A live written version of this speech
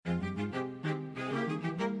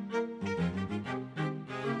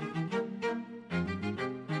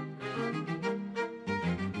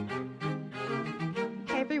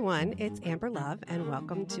everyone, it's Amber Love, and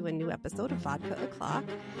welcome to a new episode of Vodka O'Clock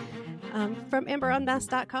from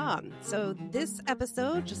AmberUnmasked.com. So this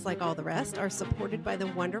episode, just like all the rest, are supported by the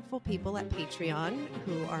wonderful people at Patreon,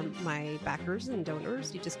 who are my backers and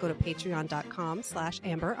donors. You just go to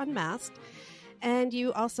patreon.com/AmberUnmasked. And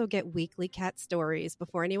you also get weekly cat stories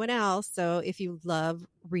before anyone else. So if you love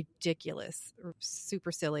ridiculous, or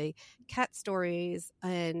super silly cat stories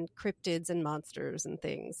and cryptids and monsters and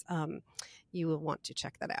things, you will want to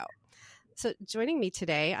check that out. So joining me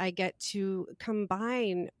today, I get to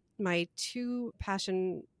combine my two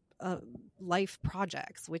passion life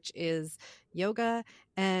projects, which is yoga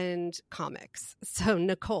and comics. So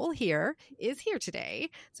Nicole Heere is here today.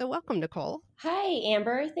 So welcome, Nicole. Hi,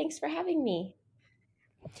 Amber. Thanks for having me.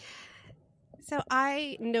 So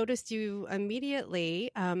I noticed you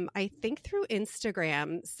immediately. I think through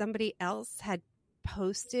Instagram, somebody else had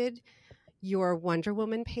posted your Wonder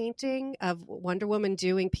Woman painting of Wonder Woman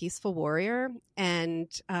doing Peaceful Warrior. And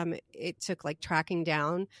it took like tracking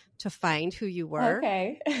down to find who you were.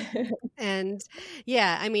 Okay. And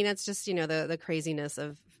yeah, I mean, it's just, the craziness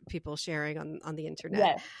of people sharing on the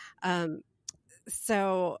internet. Yes.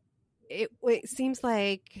 So it seems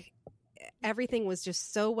like everything was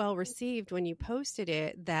just so well received when you posted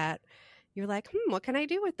it that you're like, what can I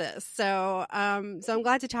do with this? So I'm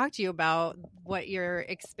glad to talk to you about what you're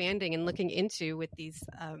expanding and looking into with these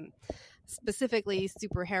specifically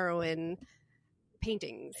superheroine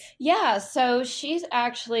paintings. Yeah. So she's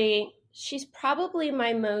probably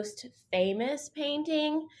my most famous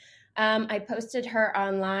painting. I posted her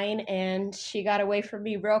online and she got away from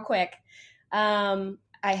me real quick.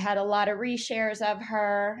 I had a lot of reshares of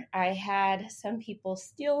her. I had some people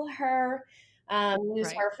steal her,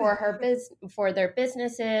 use her for their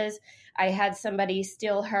businesses. I had somebody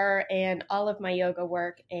steal her and all of my yoga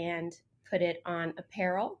work and put it on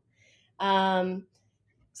apparel.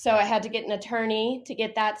 So I had to get an attorney to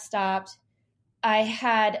get that stopped. I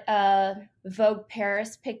had Vogue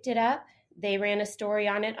Paris picked it up. They ran a story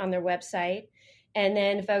on it on their website. And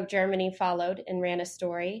then Vogue Germany followed and ran a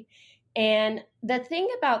story. And the thing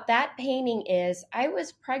about that painting is I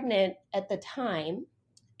was pregnant at the time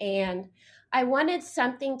and I wanted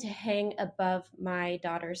something to hang above my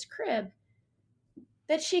daughter's crib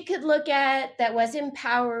that she could look at that was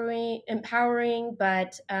empowering,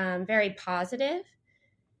 but very positive.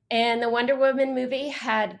 And the Wonder Woman movie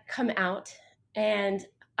had come out and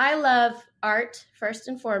I love art first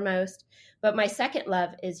and foremost, but my second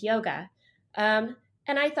love is yoga. And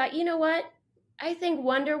I thought, you know what? I think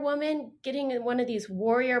Wonder Woman getting one of these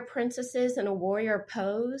warrior princesses in a warrior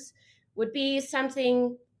pose would be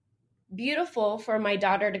something beautiful for my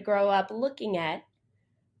daughter to grow up looking at.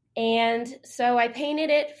 And so I painted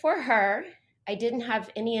it for her. I didn't have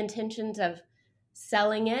any intentions of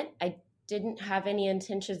selling it. I didn't have any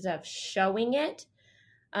intentions of showing it.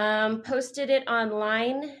 Posted it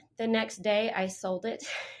online. The next day I sold it.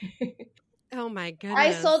 Oh my goodness.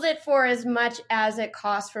 I sold it for as much as it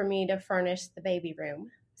cost for me to furnish the baby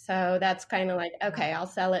room. So that's kind of like, okay, I'll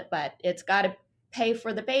sell it, but it's got to pay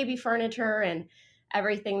for the baby furniture and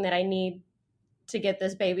everything that I need to get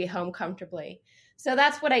this baby home comfortably. So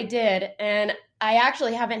that's what I did. And I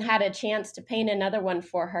actually haven't had a chance to paint another one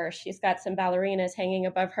for her. She's got some ballerinas hanging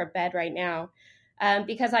above her bed right now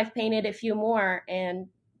because I've painted a few more and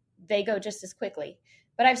they go just as quickly.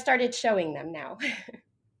 But I've started showing them now.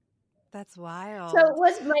 That's wild. So it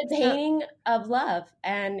was my painting of love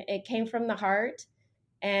and it came from the heart.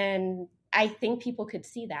 And I think people could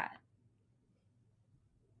see that.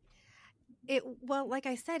 Well, like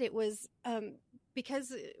I said, it was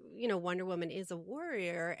because, Wonder Woman is a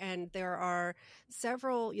warrior and there are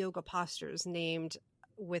several yoga postures named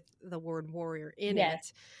with the word warrior in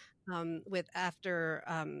Yes. it, with after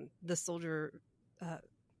the soldier,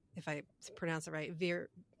 if I pronounce it right,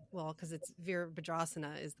 because it's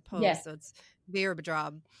Virabhadrasana is the pose. Yes. So it's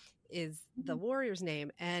Virabhadrab is the warrior's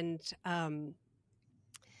name. And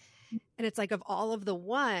it's like of all of the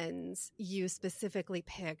ones, you specifically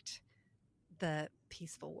picked the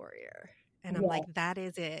peaceful warrior. And I'm like, that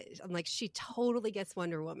is it. I'm like, she totally gets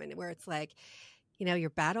Wonder Woman, where it's like, you're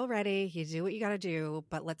battle ready, you do what you got to do,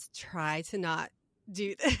 but let's try to not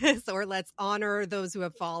do this, or let's honor those who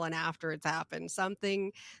have fallen after it's happened.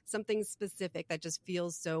 Something specific that just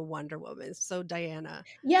feels so Wonder Woman, so Diana.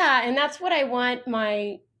 Yeah, and that's what I want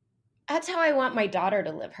that's how I want my daughter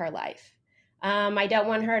to live her life. I don't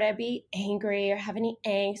want her to be angry or have any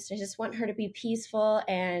angst. I just want her to be peaceful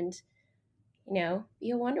and,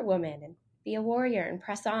 be a Wonder Woman and be a warrior and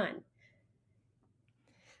press on.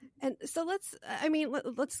 And so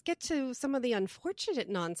let's get to some of the unfortunate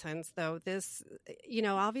nonsense, though. This,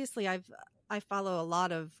 obviously I follow a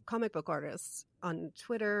lot of comic book artists on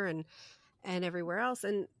Twitter and everywhere else.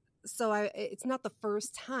 And so it's not the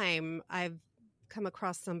first time I've come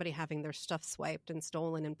across somebody having their stuff swiped and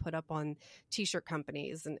stolen and put up on t-shirt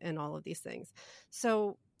companies and all of these things.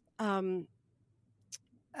 So, some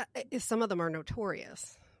of them are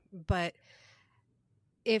notorious, but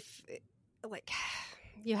if like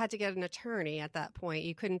you had to get an attorney at that point,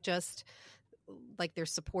 you couldn't just like their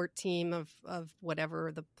support team of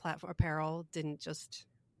whatever the platform apparel didn't just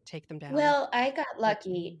take them down. Well, I got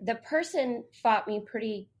lucky. The person fought me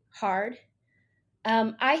pretty hard.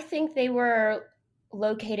 I think they were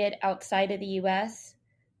located outside of the US,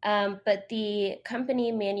 but the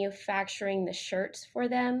company manufacturing the shirts for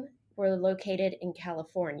them were located in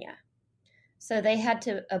California. So they had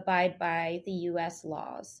to abide by the US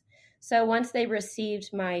laws. So once they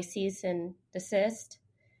received my cease and desist,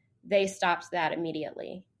 they stopped that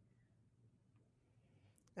immediately.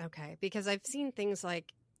 Okay, because I've seen things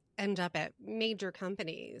like end up at major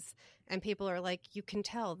companies and people are like, you can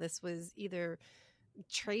tell this was either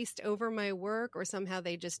traced over my work or somehow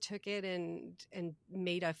they just took it and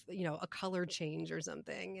made a color change or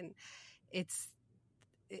something. And it's,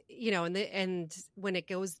 and when it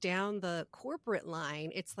goes down the corporate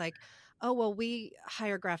line, it's like, oh, well, we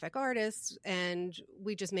hire graphic artists and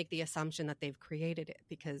we just make the assumption that they've created it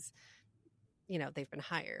because, they've been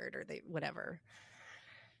hired or they, whatever.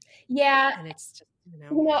 Yeah. And it's just,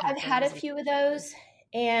 I've had a few of those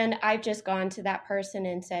and I've just gone to that person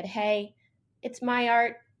and said, hey, it's my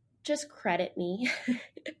art. Just credit me.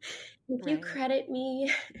 If you credit me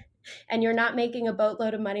and you're not making a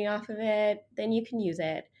boatload of money off of it, then you can use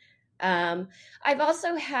it. I've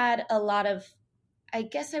also had a lot of, I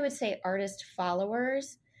guess I would say, artist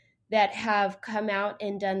followers that have come out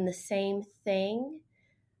and done the same thing,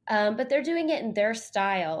 but they're doing it in their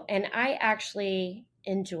style. And I actually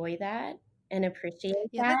enjoy that and appreciate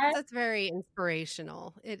that. That's very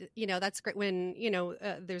inspirational. That's great when,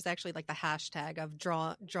 there's actually like the hashtag of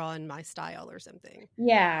draw in my style or something.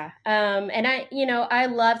 Yeah. And I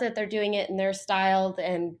love that they're doing it in their style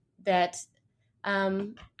and that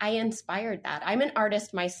I inspired that. I'm an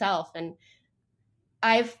artist myself and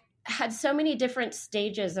I've had so many different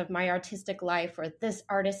stages of my artistic life where this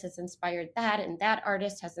artist has inspired that and that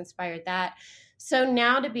artist has inspired that. So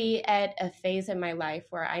now to be at a phase in my life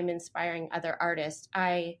where I'm inspiring other artists,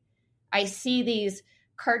 I see these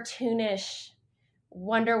cartoonish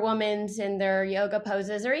Wonder Womans in their yoga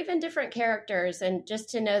poses or even different characters. And just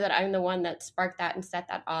to know that I'm the one that sparked that and set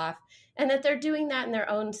that off and that they're doing that in their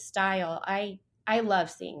own style. I love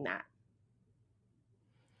seeing that.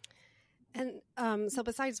 And so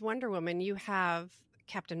besides Wonder Woman, you have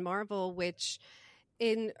Captain Marvel, which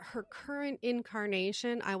in her current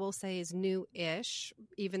incarnation, I will say is new-ish,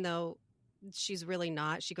 even though she's really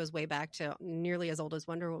not. She goes way back to nearly as old as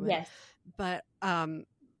Wonder Woman. Yes. But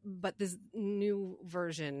this new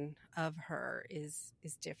version of her is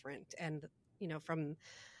different. And, from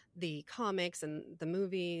the comics and the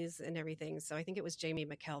movies and everything. So I think it was Jamie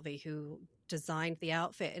McKelvey who designed the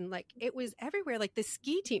outfit and like it was everywhere. Like the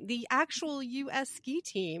ski team, the actual US ski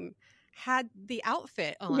team had the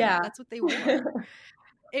outfit on. Yeah. That's what they wore.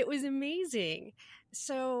 It was amazing.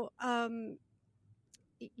 So, was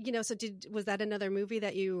that another movie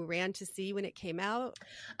that you ran to see when it came out?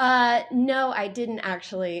 No, I didn't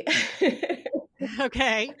actually.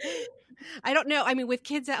 Okay. I don't know. I mean, with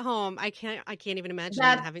kids at home, I can't even imagine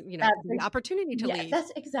having, the opportunity to leave.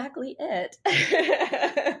 That's exactly it.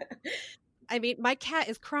 I mean, my cat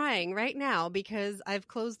is crying right now because I've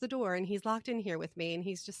closed the door and he's locked in here with me and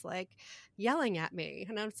he's just like yelling at me.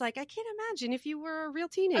 And I was like, I can't imagine if you were a real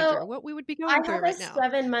teenager, what we would be going through right now. I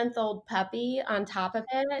have a 7-month-old puppy on top of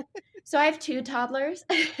it. So I have 2 toddlers.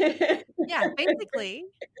 Yeah, basically.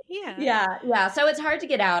 Yeah. Yeah. So it's hard to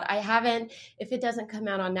get out. I haven't, if it doesn't come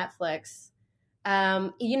out on Netflix,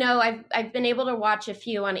 I've been able to watch a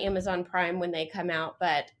few on Amazon Prime when they come out,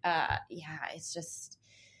 but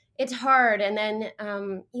it's hard. And then,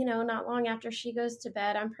 not long after she goes to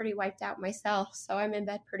bed, I'm pretty wiped out myself. So I'm in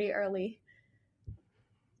bed pretty early.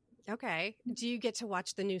 Okay. Do you get to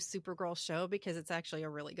watch the new Supergirl show? Because it's actually a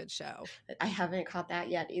really good show. I haven't caught that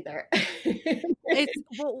yet either.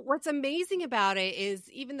 What's amazing about it is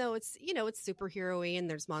even though it's, it's superhero-y and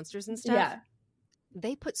there's monsters and stuff,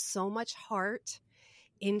 they put so much heart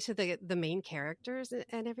into the main characters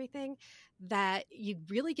and everything that you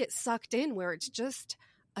really get sucked in where it's just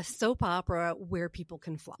a soap opera where people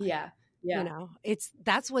can fly. Yeah. Yeah.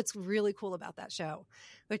 That's what's really cool about that show.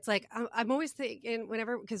 It's like I'm always thinking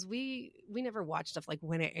whenever, because we never watch stuff like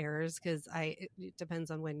when it airs, because it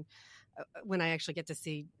depends on when I actually get to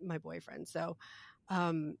see my boyfriend. So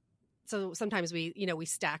so sometimes we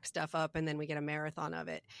stack stuff up and then we get a marathon of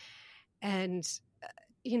it. And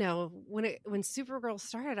when Supergirl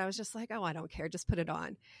started, I was just like, oh, I don't care, just put it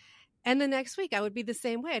on. And the next week I would be the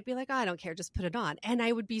same way. I'd be like, oh, I don't care, just put it on. And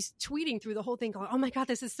I would be tweeting through the whole thing going, oh my God,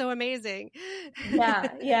 this is so amazing.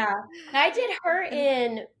 Yeah. I did her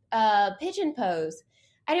in Pigeon Pose.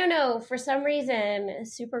 I don't know, for some reason,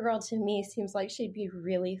 Supergirl to me seems like she'd be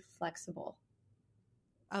really flexible.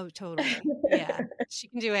 Oh, totally. Yeah. She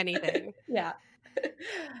can do anything. Yeah.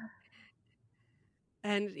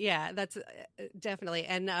 And yeah, that's definitely.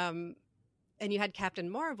 And you had Captain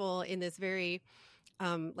Marvel in this very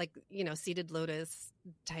seated lotus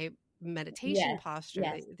type meditation posture,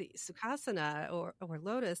 Yes. the Sukhasana or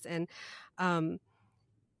lotus. And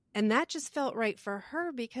that just felt right for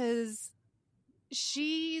her because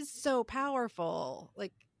she's so powerful,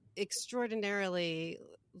 like extraordinarily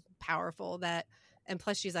powerful, and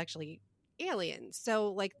plus she's actually alien.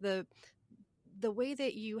 So like the way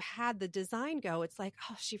that you had the design go, it's like,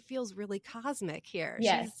 oh, she feels really cosmic here.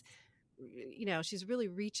 Yes. She's really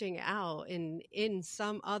reaching out in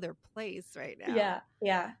some other place right now.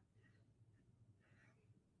 Yeah.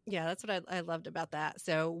 Yeah, that's what I loved about that.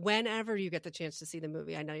 So whenever you get the chance to see the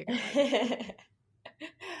movie, I know you're gonna like it.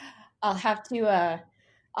 I'll have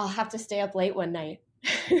to stay up late one night.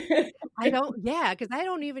 because I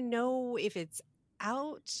don't even know if it's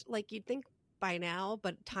out. Like you'd think by now,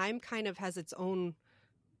 but time kind of has its own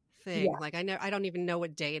thing. Yeah. Like I don't even know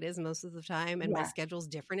what day it is most of the time, and my schedule's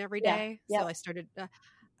different every Yeah. day. Yep. So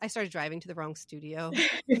I started driving to the wrong studio.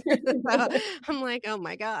 So I'm like, oh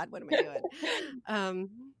my God, what am I doing?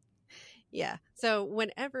 Yeah. So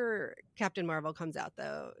whenever Captain Marvel comes out,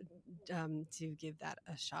 though, to give that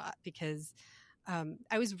a shot, because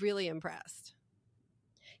I was really impressed.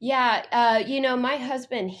 Yeah. My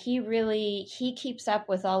husband, he keeps up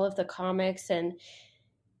with all of the comics, and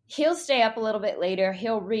he'll stay up a little bit later.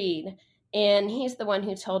 He'll read. And he's the one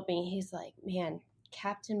who told me, he's like, man,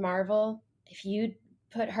 Captain Marvel, if you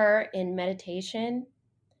put her in meditation,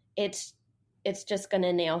 it's just going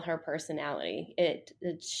to nail her personality.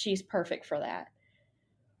 She's perfect for that.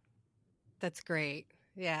 That's great.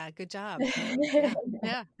 Yeah, good job.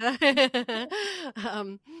 Yeah.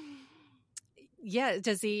 Yeah.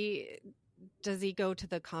 Does he go to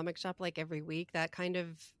the comic shop like every week? That kind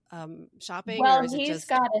of shopping, Well, or is it he's just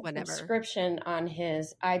got a whenever? subscription on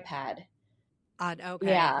his iPad. Okay,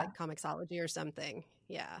 Yeah. like Comixology or something.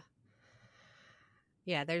 Yeah.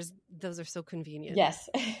 Yeah, those are so convenient. Yes.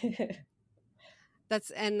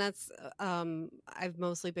 That's I've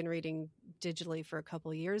mostly been reading digitally for a couple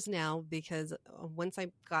of years now, because once I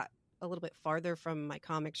got a little bit farther from my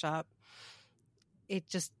comic shop, it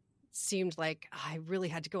just seemed like I really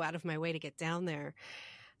had to go out of my way to get down there.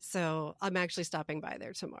 So I'm actually stopping by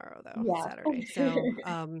there tomorrow, though, Saturday. So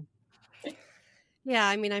yeah,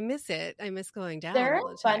 I mean, I miss it. I miss going down They're all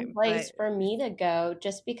the a fun time. place for me to go,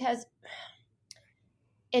 just because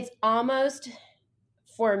it's almost,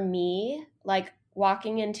 for me, like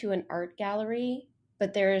walking into an art gallery,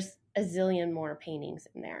 but there's a zillion more paintings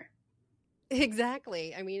in there.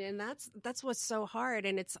 Exactly. I mean, and that's what's so hard,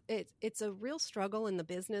 and it's a real struggle in the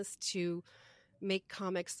business to make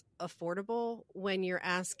comics affordable when you're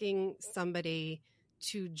asking somebody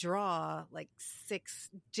to draw like 6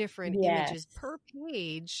 different images per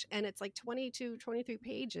page, and it's like 22, 23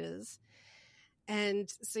 pages.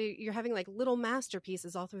 And so you're having like little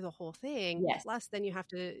masterpieces all through the whole thing. Yes. Plus then you have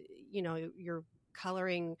to, your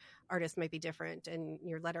coloring artist might be different, and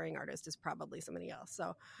your lettering artist is probably somebody else.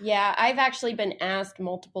 So yeah, I've actually been asked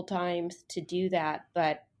multiple times to do that,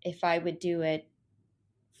 but if I would do it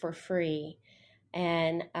for free.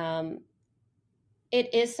 And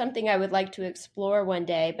it is something I would like to explore one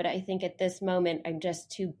day, but I think at this moment I'm just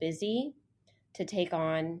too busy to take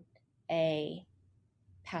on a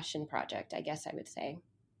passion project, I guess I would say.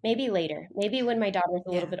 Maybe later, maybe when my daughter's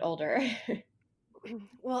a little bit older.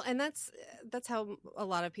 Well, and that's how a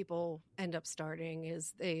lot of people end up starting,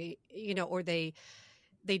 is they, or they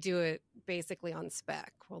do it basically on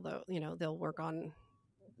spec. Although, they'll work on,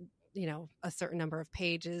 a certain number of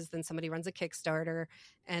pages, then somebody runs a Kickstarter,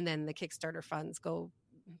 and then the Kickstarter funds go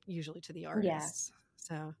usually to the artists.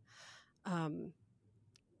 So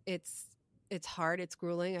it's hard, it's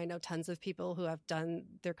grueling. I know tons of people who have done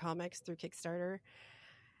their comics through Kickstarter,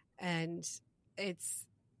 and it's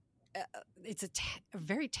a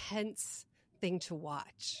very tense thing to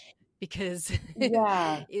watch. because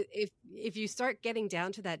Yeah. if you start getting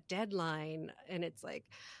down to that deadline and it's like,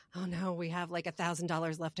 oh no, we have like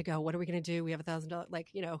 $1,000 left to go. What are we going to do? We have $1,000. Like,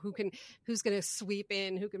 who's going to sweep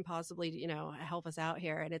in? Who can possibly, help us out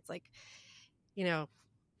here? And it's like,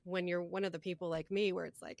 when you're one of the people like me, where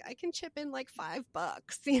it's like, I can chip in like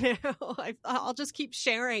 $5, I'll just keep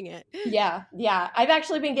sharing it. Yeah. Yeah. I've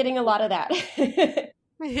actually been getting a lot of that.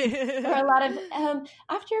 Or a lot of,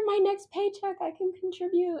 after my next paycheck, I can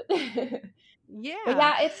contribute. Yeah. But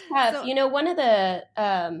yeah, it's tough. So, One of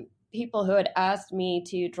the people who had asked me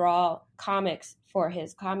to draw comics for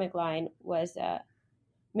his comic line was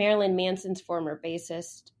Marilyn Manson's former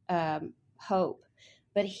bassist, Hope.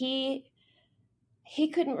 But he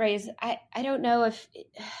couldn't raise, I don't know if,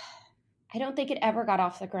 I don't think it ever got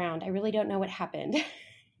off the ground. I really don't know what happened.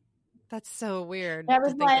 that's so weird. That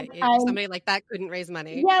was like, somebody like that couldn't raise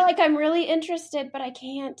money. Yeah, like I'm really interested, but I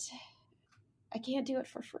can't do it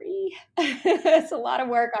for free. It's a lot of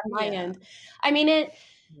work on my end. I mean,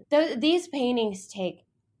 these paintings take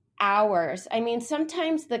hours. I mean,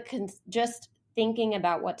 sometimes just thinking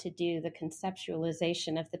about what to do, the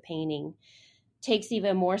conceptualization of the painting takes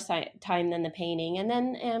even more time than the painting. And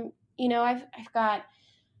then,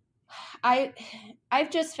 I've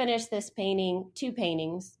just finished this painting, 2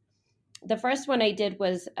 paintings. The first one I did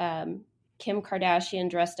was Kim Kardashian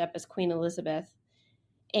dressed up as Queen Elizabeth.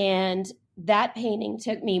 And that painting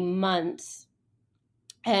took me months.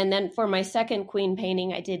 And then for my second Queen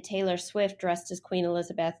painting, I did Taylor Swift dressed as Queen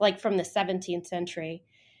Elizabeth, like from the 17th century.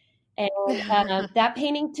 And that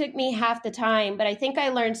painting took me half the time, but I think I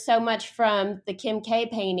learned so much from the Kim K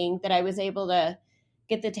painting that I was able to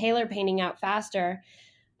get the Taylor painting out faster.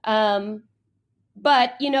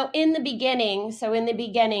 But, in the beginning,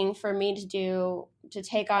 for me to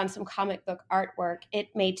take on some comic book artwork,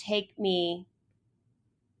 it may take me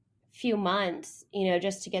a few months,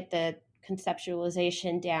 just to get the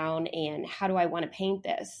conceptualization down and how do I want to paint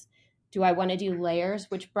this? Do I want to do layers?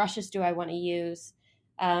 Which brushes do I want to use?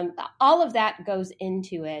 All of that goes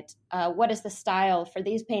into it. What is the style? For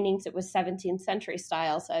these paintings, it was 17th century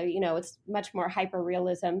style. So, it's much more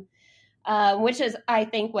hyper-realism, which is, I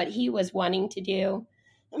think, what he was wanting to do.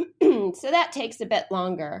 So that takes a bit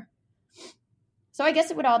longer. So I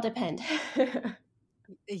guess it would all depend.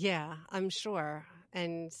 Yeah, I'm sure.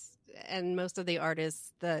 And most of the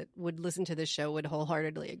artists that would listen to this show would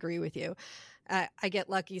wholeheartedly agree with you. I get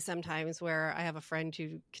lucky sometimes where I have a friend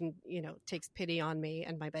who can, takes pity on me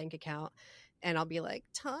and my bank account. And I'll be like,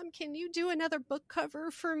 Tom, can you do another book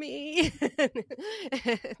cover for me?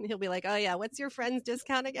 And he'll be like, oh, yeah, what's your friend's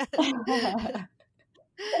discount again?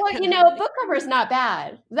 Well, a book cover is not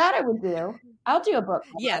bad. That I would do. I'll do a book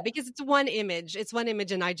cover. Yeah, because it's one image. It's one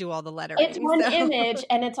image and I do all the lettering. It's one image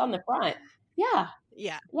and it's on the front. Yeah.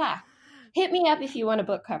 Yeah. Yeah. Hit me up if you want a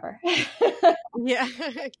book cover. Yeah.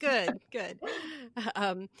 Good.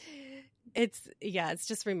 It's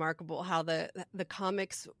just remarkable how the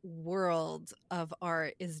comics world of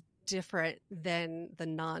art is different than the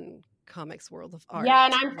non-comics world of art. Yeah,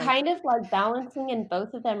 and I'm kind of like balancing in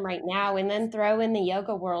both of them right now, and then throw in the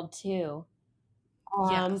yoga world too.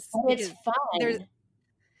 Yes, it's fun.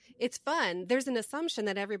 It's fun. There's an assumption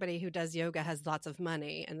that everybody who does yoga has lots of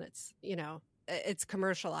money, and it's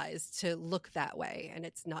commercialized to look that way, and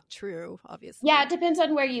it's not true, obviously. Yeah, it depends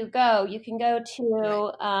on where you go. You can go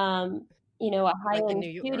to, a high-end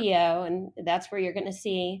studio, and that's where you're going to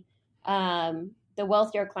see the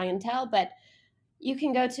wealthier clientele. But you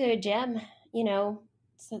can go to a gym,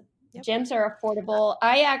 gyms are affordable.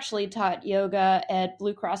 I actually taught yoga at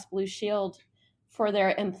Blue Cross Blue Shield for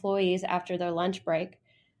their employees after their lunch break.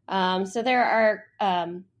 So there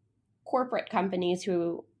are corporate companies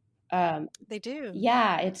who they do.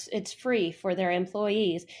 Yeah, it's free for their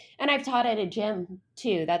employees. And I've taught at a gym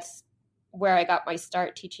too. That's where I got my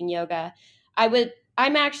start teaching yoga. I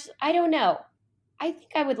don't know. I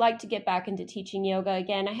think I would like to get back into teaching yoga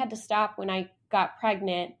again. I had to stop when I got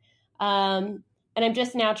pregnant. And I'm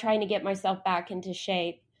just now trying to get myself back into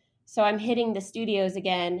shape. So I'm hitting the studios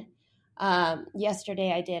again.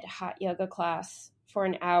 Yesterday I did hot yoga class for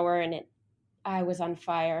an hour and I was on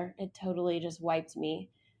fire. It totally just wiped me.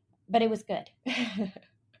 But it was good.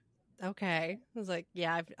 Okay. I was like,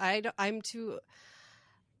 yeah, I'm too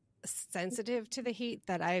sensitive to the heat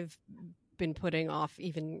that I've been putting off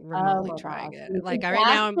even remotely trying it. Like right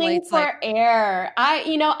now I'm like, it's like air.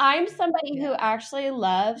 I'm somebody who actually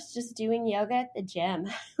loves just doing yoga at the gym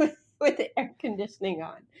with the air conditioning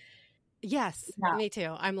on. Yes, yeah. Me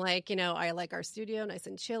too. I'm like, I like our studio nice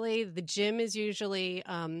and chilly. The gym is usually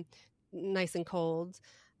nice and cold.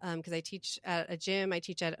 Because I teach at a gym, I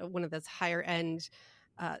teach at one of those higher end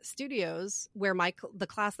studios where the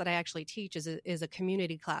class that I actually teach is a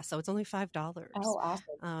community class, so it's only $5. Oh,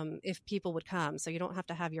 awesome. If people would come, so you don't have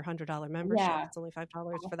to have your $100 membership. Yeah. It's only $5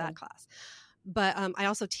 for Awesome. that class. But I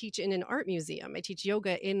also teach in an art museum. I teach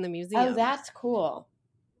yoga in the Oh, museum. that's cool.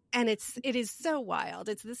 And it is so wild.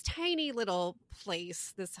 It's this tiny little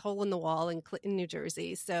place, this hole in the wall in Clinton, New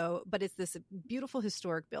Jersey. But it's this beautiful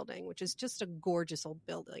historic building, which is just a gorgeous old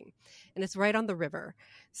building, and it's right on the river.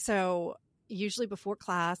 So usually before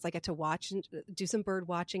class, I get to watch and do some bird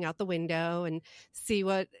watching out the window and see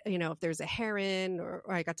what, if there's a heron, or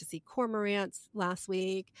I got to see cormorants last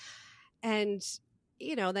week. And,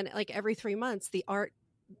 then like every 3 months, the art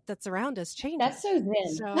that's around us changes. That's so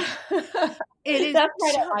zen. So it is. That's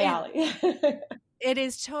right up my alley. It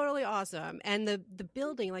is totally awesome. And the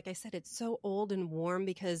building, like I said, it's so old and warm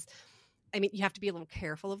because, you have to be a little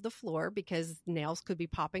careful of the floor because nails could be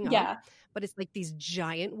popping up. Yeah. But it's like these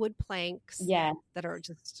giant wood planks that are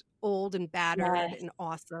just old and battered and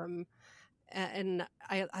awesome. And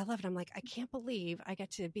I love it. I'm like, I can't believe I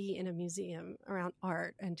get to be in a museum around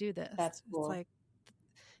art and do this. That's cool. It's like,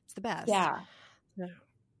 it's the best. Yeah.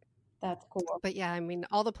 That's cool. But yeah,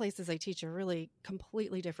 all the places I teach are really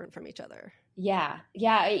completely different from each other. Yeah.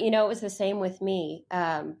 Yeah. It was the same with me.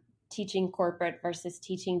 Teaching corporate versus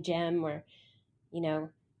teaching gym, or,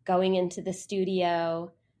 going into the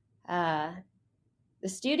studio. The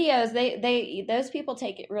studios, those people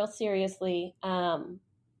take it real seriously.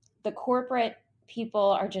 The corporate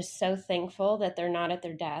people are just so thankful that they're not at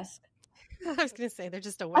their desk. I was going to say, they're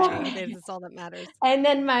just away. That's all that matters. And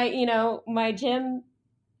then my gym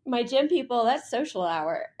people, that's social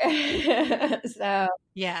hour. So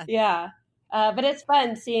yeah. But it's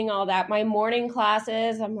fun seeing all that. My morning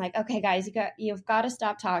classes, I'm like, okay, guys, you've got to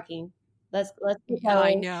stop talking. Let's get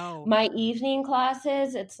going. I know. My evening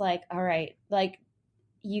classes, it's like, all right, like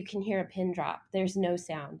you can hear a pin drop. There's no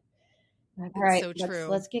sound. Like, all right, so true.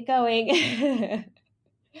 Let's get going.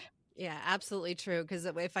 Yeah, absolutely true. Because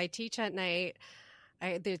if I teach at night,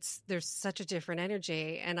 there's such a different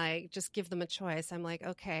energy, and I just give them a choice. I'm like,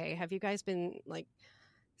 okay, have you guys been like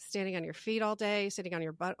standing on your feet all day, sitting on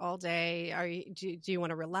your butt all day? Do you want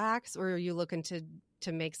to relax, or are you looking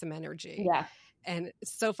to make some energy? Yeah. And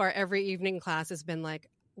so far, every evening class has been like,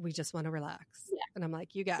 we just want to relax. Yeah. And I'm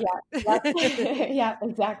like, you got it. Yeah,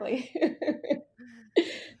 exactly.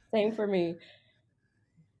 Same for me.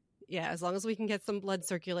 Yeah, as long as we can get some blood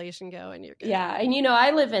circulation going, you're good. Yeah, and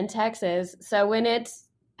I live in Texas, so when it's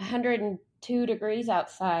 102 degrees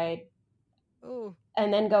outside, ooh,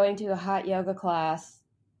 and then going to a hot yoga class,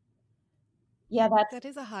 that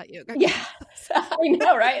is a hot yoga. Yeah, I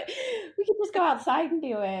know, right? We could just go outside and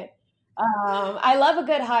do it. I love a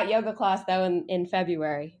good hot yoga class though in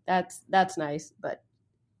February. That's nice, but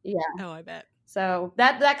yeah. Oh, I bet. So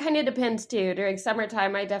that kind of depends too. During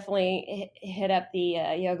summertime, I definitely hit up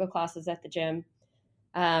the yoga classes at the gym.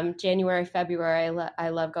 January, February, I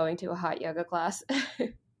love going to a hot yoga class.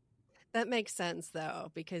 That makes sense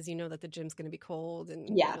though, because you know that the gym's going to be cold, and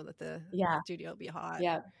you know that the studio will be hot.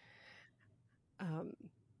 Yeah.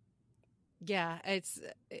 Yeah,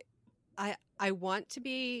 I want to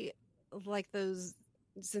be like those,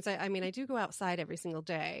 since I do go outside every single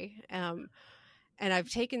day. And I've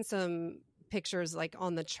taken some pictures like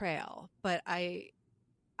on the trail, but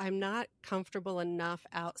I'm not comfortable enough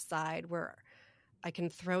outside where I can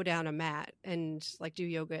throw down a mat and like do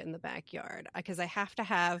yoga in the backyard, because I have to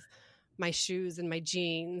have my shoes and my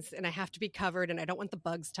jeans, and I have to be covered, and I don't want the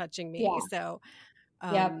bugs touching me. So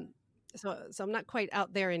I'm not quite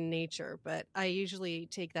out there in nature, but I usually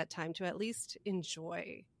take that time to at least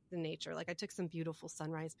enjoy the nature. Like I took some beautiful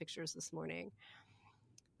sunrise pictures this morning.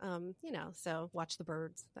 So watch the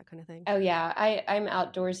birds, that kind of thing. Oh yeah. I'm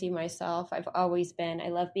outdoorsy myself. I've always been. I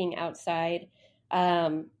love being outside.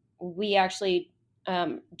 We actually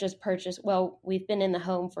just purchased, we've been in the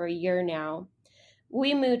home for a year now.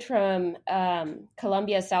 We moved from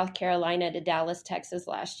Columbia, South Carolina to Dallas, Texas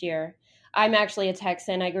last year. I'm actually a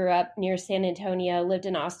Texan. I grew up near San Antonio, lived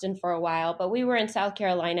in Austin for a while, but we were in South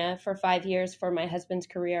Carolina for 5 years for my husband's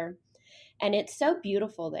career. And it's so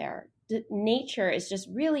beautiful there. The nature is just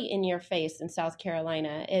really in your face in South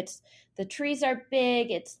Carolina. The trees are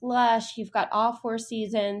big, it's lush, you've got all 4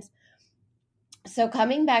 seasons. So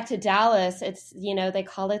coming back to Dallas, it's, they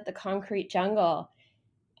call it the concrete jungle.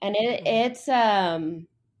 And it's an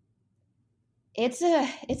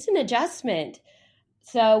adjustment.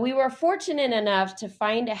 So we were fortunate enough to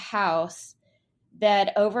find a house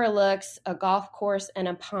that overlooks a golf course and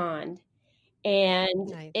a pond.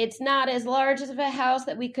 And It's not as large of a house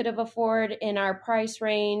that we could have afforded in our price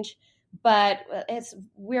range, but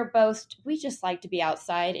we just like to be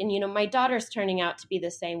outside. And, my daughter's turning out to be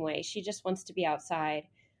the same way. She just wants to be outside.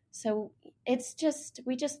 So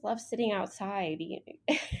we just love sitting outside.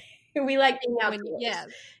 We like being outdoors.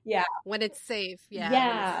 Yeah. When it's safe. Yeah.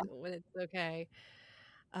 Yeah. When it's okay.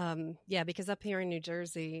 Because up here in New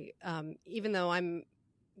Jersey, even though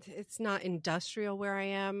it's not industrial where I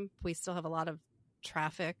am, we still have a lot of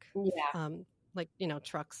traffic, like,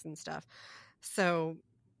 trucks and stuff. So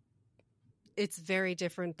it's very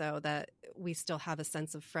different though, that we still have a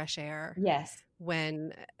sense of fresh air. Yes.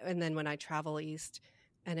 And then when I travel east,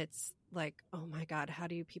 and it's like, oh my God, how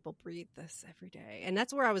do you people breathe this every day? And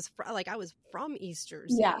that's where I was I was from East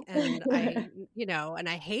Jersey. Yeah. And I, and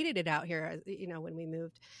I hated it out here, when we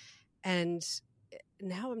moved. And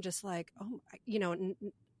now I'm just like,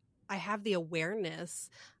 I have the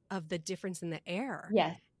awareness of the difference in the air.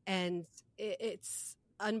 Yes. And it's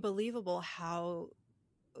unbelievable how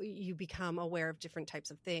you become aware of different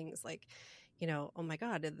types of things. Like, oh my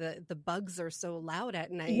God, the bugs are so loud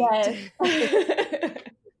at night. Yes.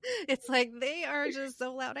 It's like, they are just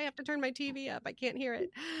so loud. I have to turn my TV up. I can't hear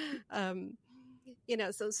it.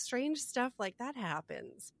 So strange stuff like that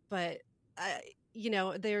happens. But, I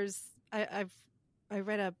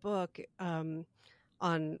read a book on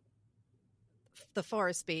the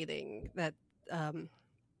forest bathing that,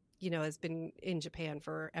 has been in Japan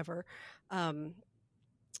forever. And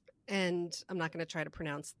I'm not going to try to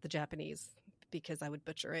pronounce the Japanese because I would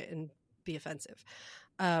butcher it and be offensive.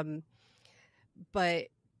 But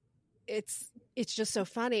it's just so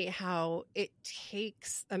funny how it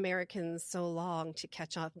takes Americans so long to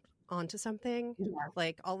catch up onto something. Yeah.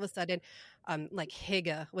 Like all of a sudden, like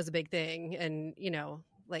hygge was a big thing, and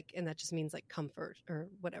and that just means like comfort or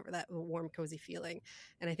whatever, that warm, cozy feeling.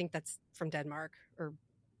 And I think that's from Denmark or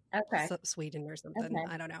Sweden or something. Okay.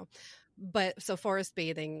 I don't know. But so forest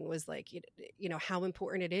bathing was like, how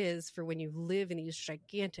important it is for when you live in these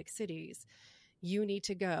gigantic cities, you need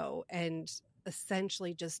to go and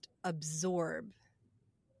essentially just absorb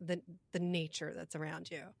the nature that's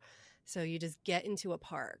around you. So you just get into a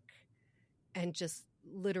park and just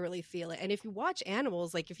literally feel it. And if you watch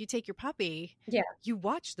animals, like if you take your puppy, you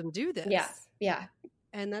watch them do this. Yeah.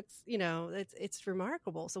 And that's, it's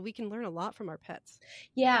remarkable. So we can learn a lot from our pets.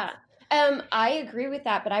 Yeah. I agree with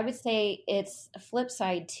that, but I would say it's a flip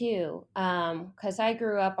side too. 'Cause I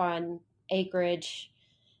grew up on acreage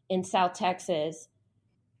in South Texas,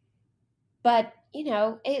 but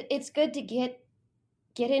it's good to get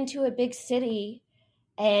into a big city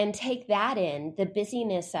and take that in, the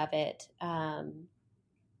busyness of it.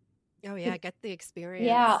 Get the experience.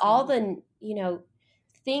 Yeah. All the,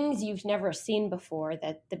 things you've never seen before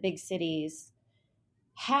that the big cities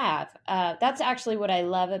have. That's actually what I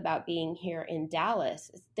love about being here in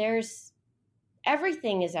Dallas.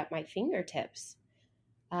 Everything is at my fingertips.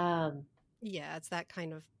 It's that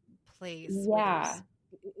kind of place. Yeah. Where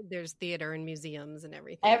there's theater and museums and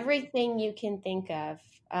everything. Everything you can think of.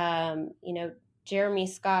 Jeremy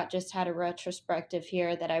Scott just had a retrospective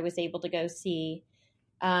here that I was able to go see.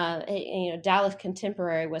 Dallas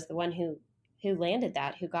Contemporary was the one who landed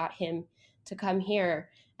that, who got him to come here.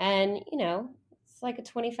 And, it's like a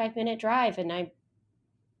 25-minute drive, and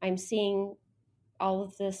I'm seeing all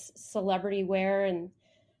of this celebrity wear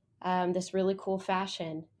and this really cool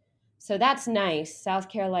fashion. So that's nice. South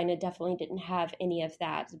Carolina definitely didn't have any of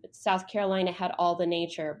that. But South Carolina had all the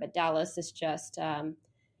nature, but Dallas is just,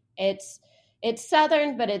 it's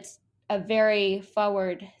Southern, but it's a very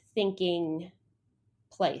forward-thinking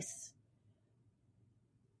place.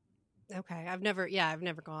 Okay. I've never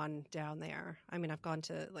gone down there. I mean, I've gone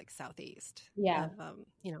to like Southeast of,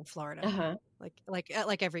 Florida. Uh-huh.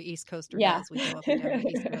 Like every East Coaster does. We go up and down the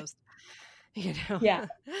East Coast, Yeah.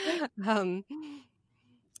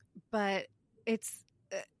 But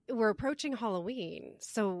we're approaching Halloween.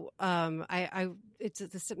 So,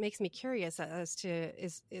 it makes me curious as to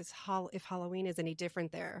if Halloween is any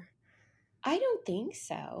different there. I don't think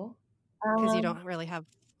so. Because you don't really have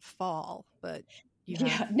fall, but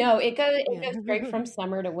no, it goes straight from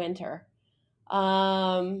summer to winter.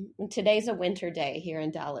 Today's a winter day here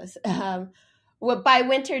in Dallas. By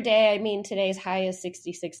winter day, I mean today's high is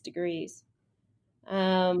 66 degrees.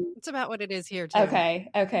 It's about what it is here too.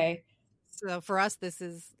 Okay. So for us, this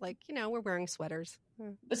is like, we're wearing sweaters.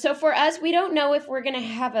 So for us, we don't know if we're going to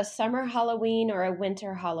have a summer Halloween or a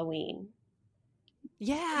winter Halloween.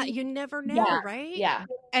 Yeah, you never know, right? Yeah.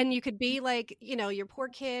 And you could be like, your poor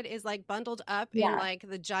kid is like bundled up in like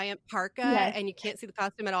the giant parka and you can't see the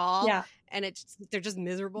costume at all. Yeah. And they're just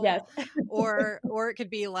miserable. Yes. or it could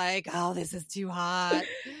be like, oh, this is too hot.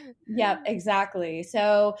 Yeah, exactly.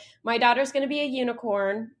 So my daughter's going to be a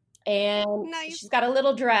unicorn. And Nice. she's got a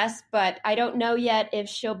little dress, but I don't know yet if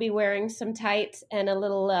she'll be wearing some tights and a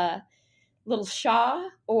little shawl,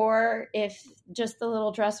 or if just the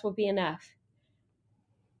little dress will be enough.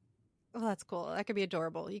 Well, that's cool. That could be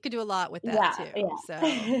adorable. You could do a lot with that Yeah, too. So,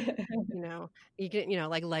 yeah. you get,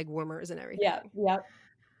 like leg warmers and Yeah, everything. yep.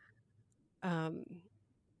 Um,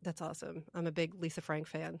 that's awesome. I'm a big Lisa Frank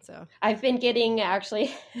fan. So I've been getting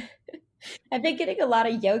actually I've been getting a lot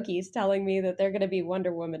of yogis telling me that they're going to be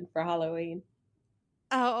Wonder Woman for Halloween.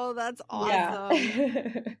 oh, that's Yeah.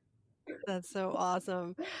 awesome. That's so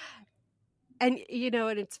awesome. And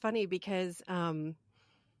and it's funny because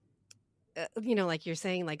like you're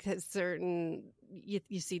saying, like that certain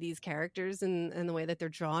you see these characters and the way that they're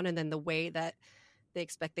drawn, and then the way that they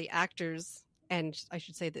expect the actors, and I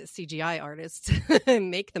should say the CGI artists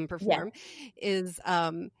make them Yeah. perform, is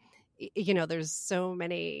there's so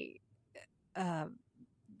many uh,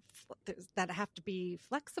 that have to be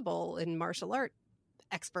flexible in martial art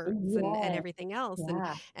experts and Yeah. everything else. And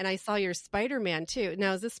Yeah. and I saw your Spider-Man too.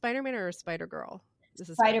 Now, is this Spider-Man or Spider-Girl? This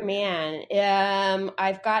is Spider-Man. Spider-Man.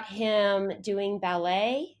 I've got him doing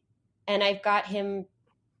ballet, and I've got him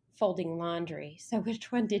folding laundry. So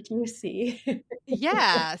which one did you see?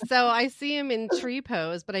 Yeah. So I see him in tree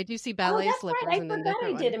pose, but I do see Oh, ballet that's right. slippers I in a forgot I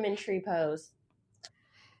different did one. him in tree pose.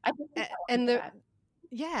 I just And that.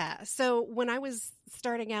 yeah. So when I was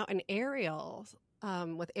starting out in aerial,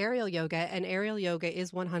 with aerial yoga, and aerial yoga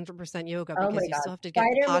is 100% yoga Oh my because you God. still have to get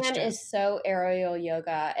the Spider-Man posture. is so aerial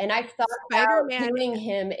yoga. And I thought about Spider-Man, doing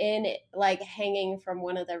him in like hanging from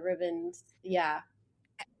one of the ribbons. Yeah.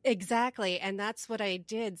 exactly. And that's what I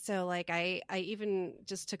did. So like I even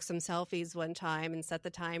just took some selfies one time and set the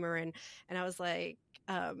timer, and I was like,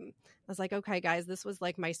 okay, guys, this was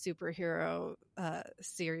like my superhero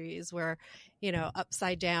series where,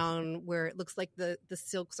 upside down, where it looks like the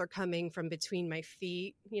silks are coming from between my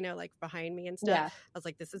feet, like behind me and stuff. Yeah. I was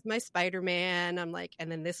like, this is my Spider-Man. I'm like,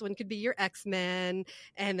 and then this one could be your X-Men,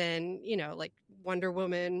 and then, like Wonder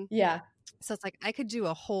Woman. Yeah. So it's like I could do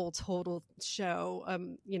a whole total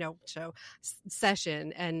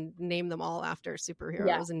session and name them all after Yeah.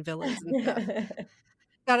 superheroes and villains and stuff.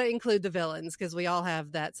 Got to include the villains because we all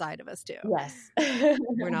have that side of us too. Yes.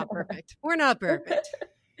 We're not perfect. We're not perfect.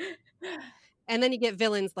 And then you get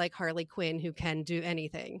villains like Harley Quinn who can do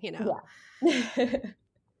anything, Yeah.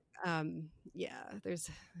 Yeah, there's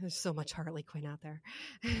so much Harley Quinn out there.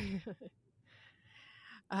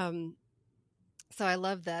 So I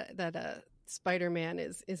love that Spider-Man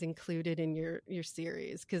is included in your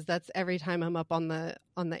series, because that's every time I'm up on the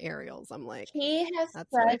aerials, I'm like, that's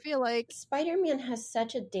what I feel like. Spider-Man has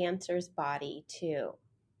such a dancer's body too.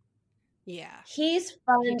 Yeah, He's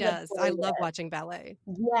fun. he does. I love watching ballet.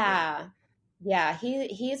 Yeah. Yeah,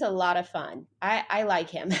 he's a lot of fun. I like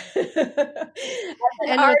him. As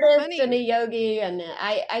an artist and a yogi, and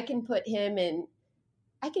I can put him in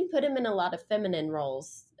a lot of feminine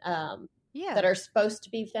roles that are supposed to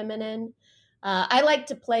be feminine. I like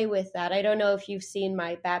to play with that. I don't know if you've seen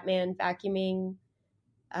my Batman vacuuming,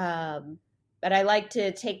 but I like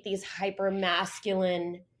to take these hyper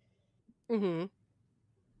masculine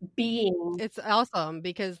beings. It's awesome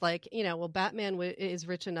because, like, Batman is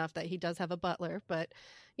rich enough that he does have a butler, but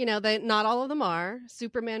not all of them are.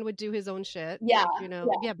 Superman would do his own shit. Yeah,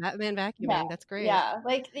 Batman vacuuming. Yeah, that's great. Yeah,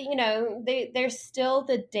 like there's still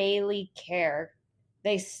the daily care.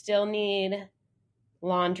 They still need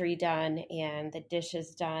laundry done and the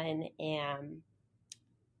dishes done and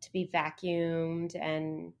to be vacuumed,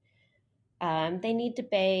 and they need to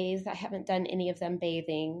bathe. I haven't done any of them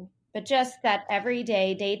bathing, but just that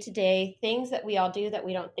everyday, day-to-day things that we all do that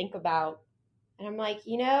we don't think about. And I'm like,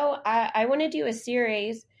 I want to do a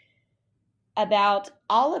series about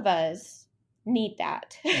all of us need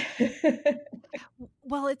that.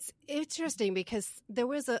 Well, it's interesting because there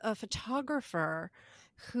was a photographer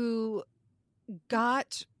who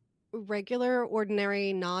got regular,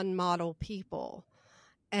 ordinary, non-model people,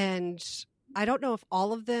 and I don't know if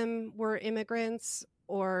all of them were immigrants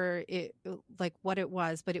or like what it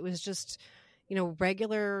was, but it was just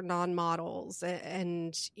regular non-models,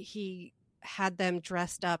 and he had them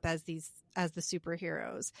dressed up as the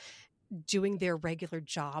superheroes, doing their regular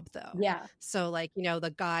job though. Yeah. So like,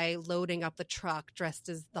 the guy loading up the truck dressed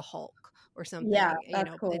as the Hulk or something, Yeah,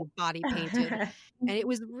 that's cool. and body painted. And it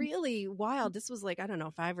was really wild. This was like, I don't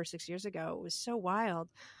know, 5 or 6 years ago. It was so wild.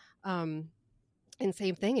 And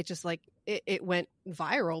same thing. It just like, it went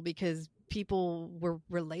viral because people were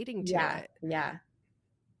relating to it. Yeah.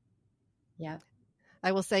 Yeah.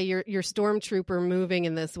 I will say your stormtrooper moving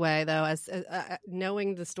in this way, though, as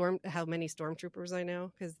knowing how many stormtroopers I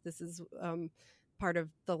know, because this is part of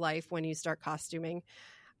the life when you start costuming.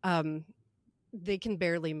 they can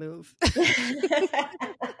barely move.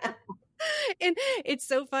 And it's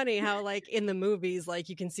so funny how like in the movies, like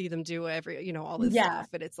you can see them do all this stuff,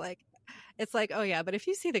 but it's like, oh yeah, but if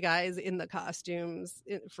you see the guys in the costumes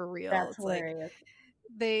for real, That's it's hilarious.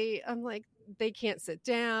 like I'm like, they can't sit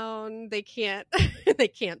down, they can't they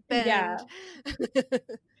can't bend. Yeah.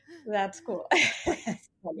 That's cool.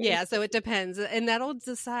 Yeah, so it depends, and that'll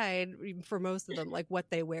decide for most of them like what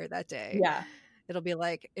they wear that day. Yeah. It'll be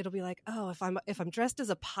like, oh, if I'm dressed as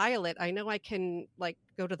a pilot, I know I can like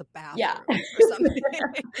go to the bathroom Yeah. or something.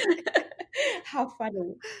 How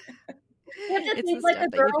funny. It just It's seems the like stuff a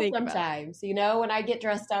that you girl think about. sometimes, when I get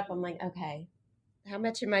dressed up, I'm like, okay, how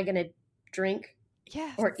much am I going to drink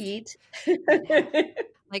Yes. or eat?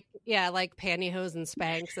 Like, yeah, like pantyhose and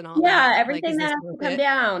Spanx and all that. Yeah, Like, everything is that this has to worth come it?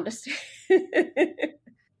 down.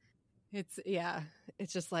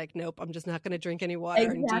 It's just like, nope, I'm just not going to drink any water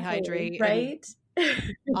and dehydrate. Right?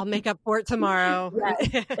 And I'll make up for it tomorrow.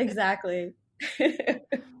 Yes, exactly.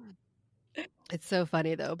 It's so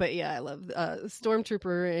funny though, but yeah, I love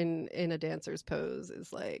Stormtrooper in a dancer's pose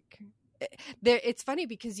is like, it's funny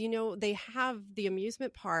because they have the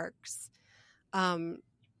amusement parks,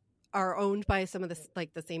 are owned by some of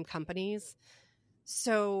the same companies,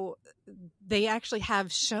 so they actually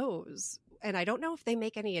have shows, and I don't know if they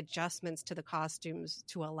make any adjustments to the costumes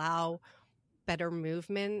to allow better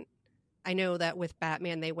movement. I know that with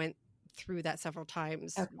Batman they went through that several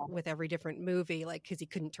times with every different movie, like because he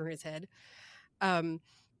couldn't turn his head.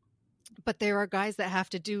 But there are guys that have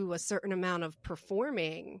to do a certain amount of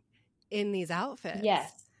performing in these outfits.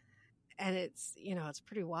 Yes. And it's, it's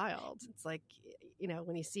pretty wild. It's like,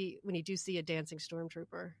 when you do see a dancing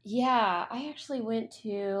stormtrooper. Yeah, I actually went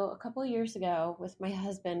to a couple of years ago with my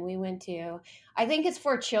husband. We went to, I think it's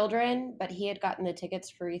for children, but he had gotten the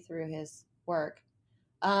tickets free through his work.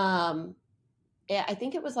 I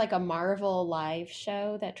think it was like a Marvel live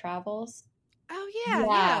show that travels. Oh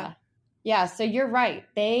yeah. Yeah, so you're right.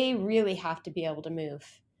 They really have to be able to move.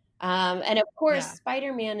 And of course,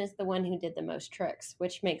 Spider-Man is the one who did the most tricks,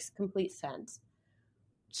 which makes complete sense.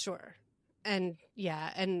 Sure. And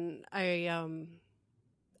and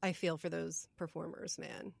I feel for those performers,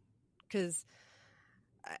 man. Because,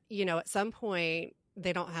 at some point,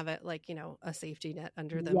 they don't have it like, a safety net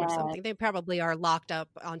under them or something. They probably are locked up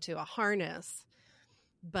onto a harness.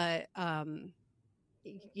 But,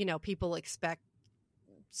 people expect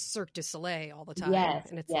Cirque du Soleil all the time.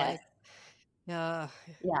 And it's like,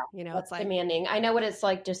 it's like demanding. I know what it's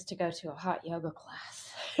like just to go to a hot yoga class.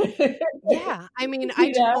 Yeah. I mean,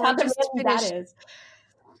 I just finished.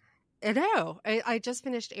 I know. I just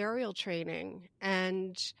finished aerial training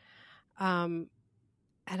and I'm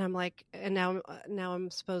like, and now I'm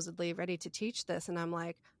supposedly ready to teach this. And I'm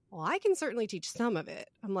like, well, I can certainly teach some of it.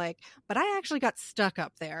 I'm like, but I actually got stuck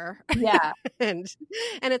up there. Yeah. and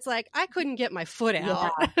it's like, I couldn't get my foot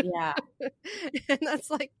out. Yeah. And that's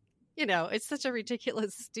like, it's such a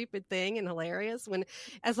ridiculous, stupid thing and hilarious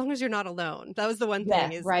as long as you're not alone. That was the one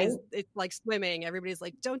thing is it's like swimming. Everybody's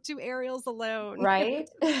like, don't do aerials alone. Right.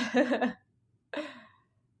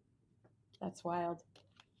 That's wild.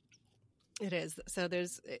 It is. So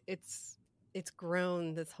it's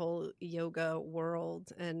grown this whole yoga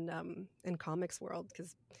world and comics world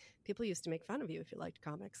because people used to make fun of you if you liked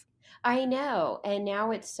comics. I know. And now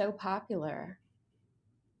it's so popular.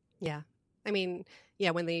 Yeah. I mean,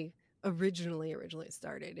 when they originally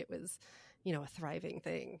started, it was, a thriving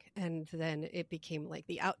thing. And then it became like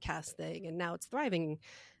the outcast thing. And now it's thriving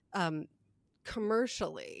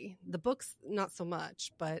commercially. The books, not so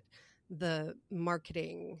much, but the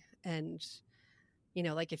marketing and,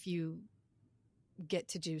 like if you get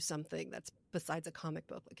to do something that's besides a comic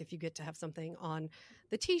book, like if you get to have something on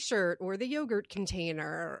the t-shirt or the yogurt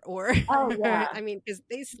container or I mean, because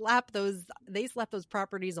they slap those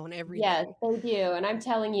properties on everything. Yes, they do. And I'm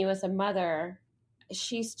telling you, as a mother,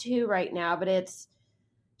 she's 2 right now, but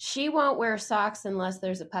she won't wear socks unless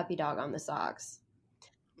there's a puppy dog on the socks.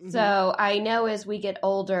 Mm-hmm. So I know as we get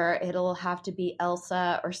older, it'll have to be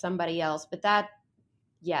Elsa or somebody else, but that's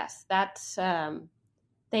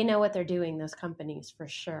they know what they're doing, those companies, for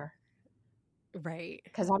sure. Right.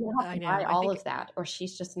 Because I'm going to have to buy all of that, or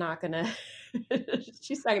she's just not going to,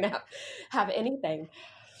 she's not going to have anything.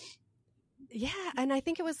 Yeah. And I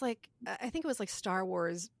think it was like Star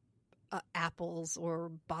Wars apples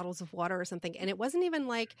or bottles of water or something. And it wasn't even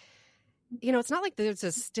like, it's not like there's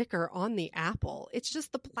a sticker on the apple. It's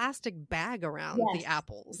just the plastic bag around the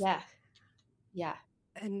apples. Yeah. Yeah.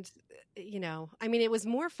 And, I mean, it was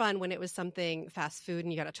more fun when it was something fast food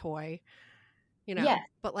and you got a toy,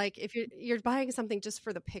 but like if you're buying something just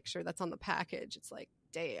for the picture that's on the package, it's like,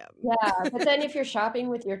 damn. Yeah. But then if you're shopping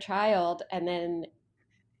with your child and then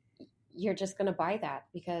you're just going to buy that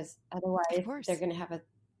because otherwise they're going to have a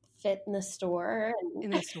fit in the store.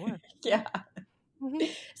 In the store. Yeah. Mm-hmm.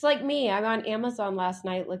 It's like me. I'm on Amazon last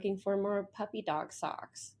night looking for more puppy dog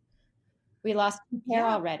socks. We lost a pair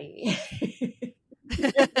already.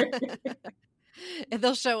 And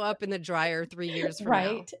they'll show up in the dryer 3 years from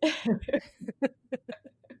now.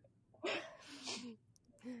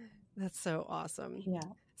 That's so awesome. Yeah.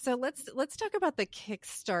 So let's talk about the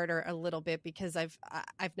Kickstarter a little bit, because I've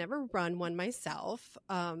never run one myself.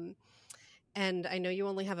 And I know you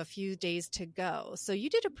only have a few days to go. So you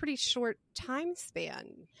did a pretty short time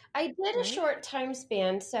span. I did a short time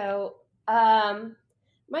span. So my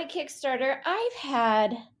Kickstarter, I've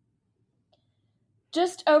had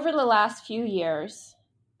just over the last few years,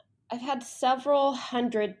 I've had several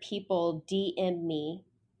hundred people DM me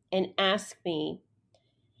and ask me,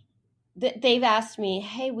 they've asked me,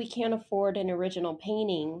 hey, we can't afford an original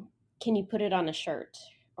painting. Can you put it on a shirt?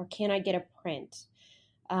 Or can I get a print?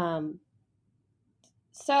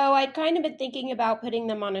 So I'd kind of been thinking about putting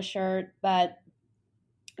them on a shirt, but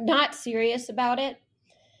not serious about it.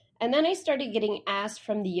 And then I started getting asked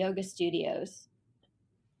from the yoga studios.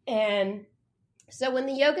 And so when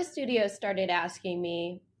the yoga studios started asking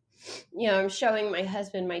me, I'm showing my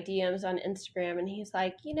husband my DMs on Instagram, and he's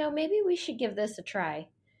like, maybe we should give this a try.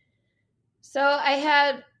 So I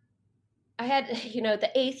had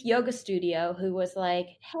the 8th yoga studio who was like,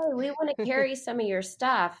 hey, we want to carry some of your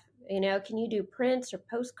stuff. Can you do prints or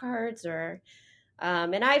postcards or,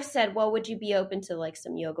 and I've said, well, would you be open to like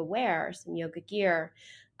some yoga wear, some yoga gear?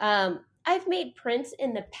 I've made prints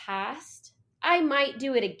in the past. I might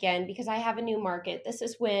do it again because I have a new market. This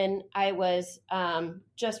is when I was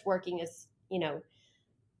just working as,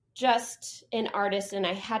 just an artist, and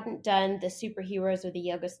I hadn't done the superheroes or the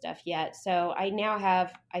yoga stuff yet. So I now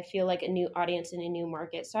have, I feel like, a new audience and a new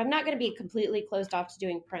market. So I'm not going to be completely closed off to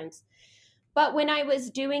doing prints. But when I was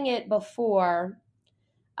doing it before,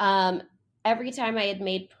 every time I had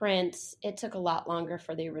made prints, it took a lot longer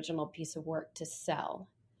for the original piece of work to sell.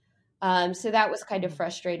 So that was kind of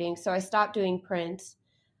frustrating. So I stopped doing prints.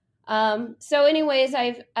 So anyways,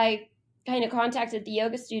 I kind of contacted the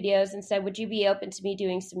yoga studios and said, would you be open to me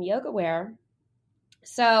doing some yoga wear?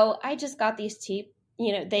 So I just got these cheap,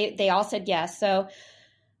 they all said yes. So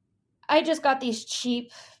I just got these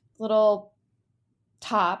cheap little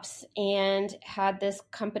tops and had this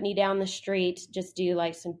company down the street just do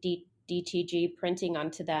like some DTG printing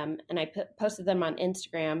onto them. And I posted them on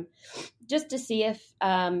Instagram just to see if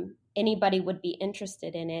anybody would be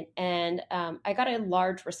interested in it. And I got a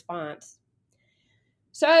large response.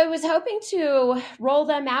 So I was hoping to roll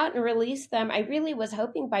them out and release them. I really was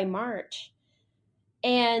hoping by March.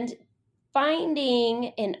 And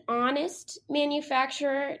finding an honest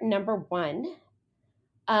manufacturer, number one.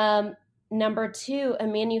 Number two, a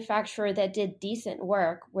manufacturer that did decent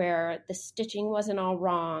work where the stitching wasn't all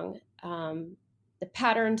wrong. The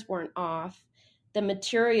patterns weren't off. The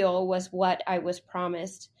material was what I was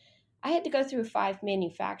promised. I had to go through 5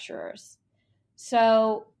 manufacturers.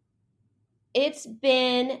 So it's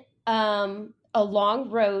been a long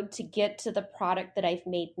road to get to the product that I've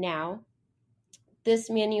made now. This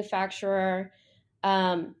manufacturer,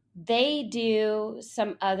 they do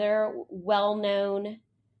some other well-known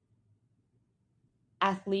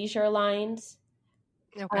athleisure lines.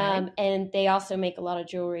 Okay. And they also make a lot of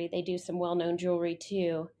jewelry. They do some well-known jewelry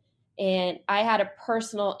too. And I had a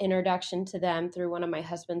personal introduction to them through one of my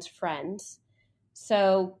husband's friends.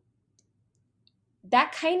 So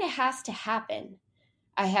that kind of has to happen.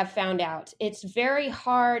 I have found out it's very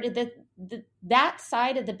hard. That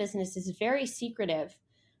side of the business is very secretive.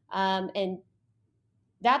 And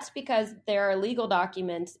that's because there are legal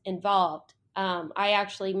documents involved. I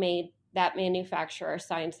actually made that manufacturer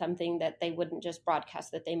sign something that they wouldn't just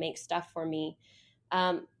broadcast that they make stuff for me.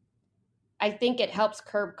 I think it helps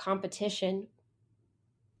curb competition,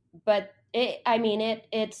 but it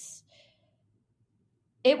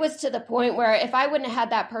was to the point where if I wouldn't have had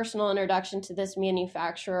that personal introduction to this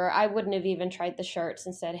manufacturer, I wouldn't have even tried the shirts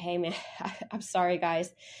and said, hey man, I'm sorry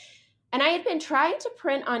guys. And I had been trying to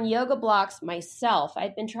print on yoga blocks myself.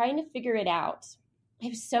 I'd been trying to figure it out. I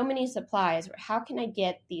have so many supplies. How can I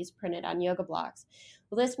get these printed on yoga blocks?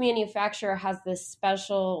 Well, this manufacturer has this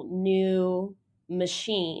special new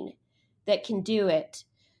machine that can do it.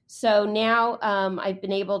 So now I've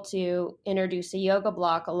been able to introduce a yoga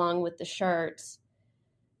block along with the shirts.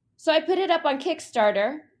 So I put it up on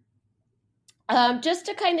Kickstarter just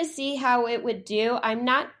to kind of see how it would do. I'm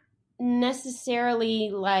not necessarily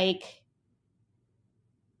like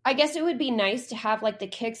I guess it would be nice to have like the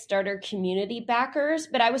Kickstarter community backers,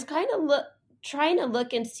 but I was kind of trying to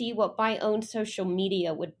look and see what my own social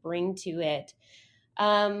media would bring to it.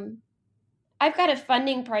 I've got a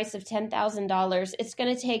funding price of $10,000. It's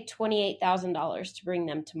going to take $28,000 to bring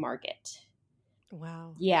them to market.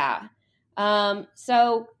 Wow. Yeah.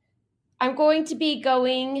 So I'm going to be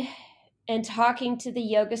going and talking to the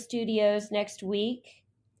yoga studios next week,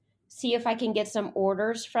 see if I can get some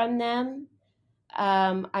orders from them.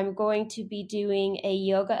 I'm going to be doing a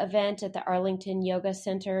yoga event at the Arlington Yoga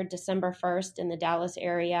Center December 1st in the Dallas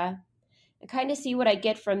area, and kind of see what I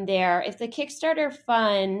get from there. If the Kickstarter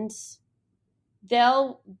funds,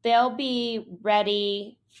 they'll be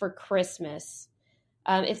ready for Christmas.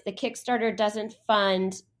 If the Kickstarter doesn't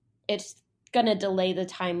fund, it's going to delay the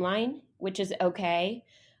timeline, which is okay.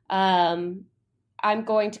 I'm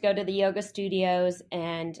going to go to the yoga studios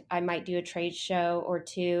and I might do a trade show or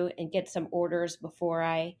two and get some orders before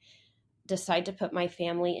I decide to put my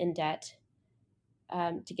family in debt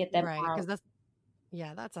to get them Right, out. because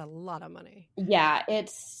that's a lot of money. Yeah,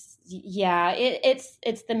 it's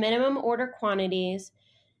the minimum order quantities.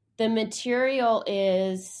 The material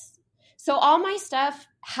is, so all my stuff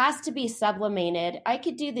has to be sublimated. I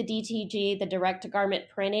could do the DTG, the direct to garment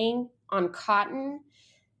printing on cotton.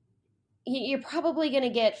 You're probably going to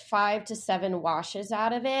get 5 to 7 washes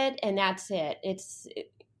out of it, and that's it.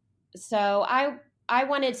 So I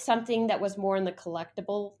wanted something that was more in the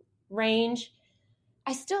collectible range.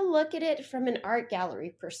 I still look at it from an art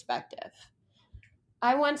gallery perspective.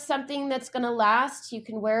 I want something that's going to last. You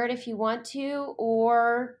can wear it if you want to,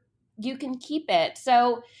 or you can keep it.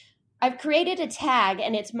 So I've created a tag,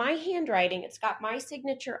 and it's my handwriting. It's got my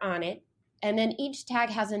signature on it. And then each tag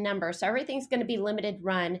has a number. So everything's going to be limited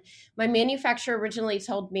run. My manufacturer originally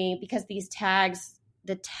told me, because the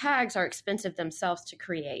tags are expensive themselves to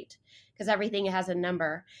create because everything has a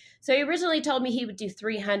number. So he originally told me he would do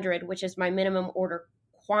 300, which is my minimum order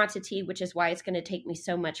quantity, which is why it's going to take me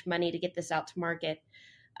so much money to get this out to market.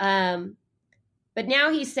 But now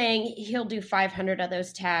he's saying he'll do 500 of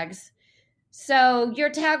those tags. So your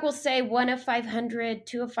tag will say 1 of 500,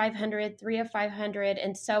 2 of 500, 3 of 500,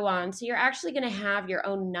 and so on. So you're actually going to have your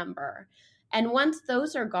own number. And once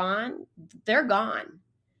those are gone, they're gone.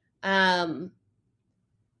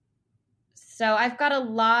 So I've got a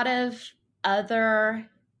lot of other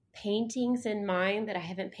paintings in mind that I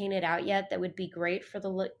haven't painted out yet that would be great for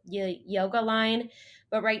the yoga line.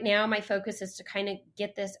 But right now my focus is to kind of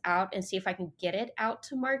get this out and see if I can get it out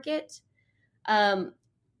to market.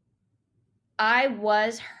 I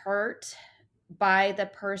was hurt by the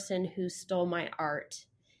person who stole my art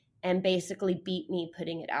and basically beat me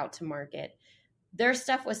putting it out to market. Their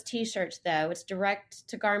stuff was t-shirts though. It's direct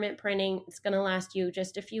to garment printing. It's going to last you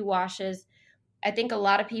just a few washes. I think a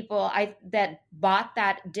lot of people that bought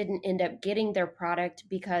that didn't end up getting their product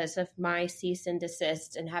because of my cease and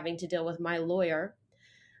desist and having to deal with my lawyer.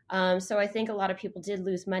 So I think a lot of people did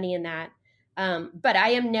lose money in that. But I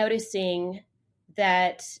am noticing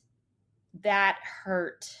that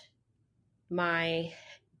hurt my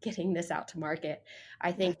getting this out to market.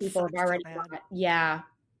 I think people have already bought. Yeah.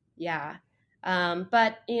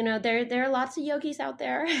 But there are lots of yogis out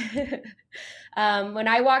there. When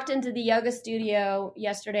I walked into the yoga studio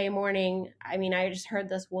yesterday morning, I just heard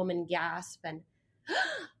this woman gasp and,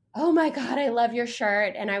 oh my God, I love your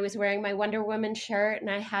shirt. And I was wearing my Wonder Woman shirt and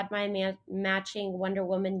I had my matching Wonder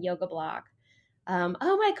Woman yoga block.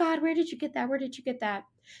 Oh my God, where did you get that? Where did you get that?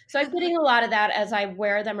 So I'm getting a lot of that as I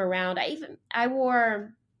wear them around. I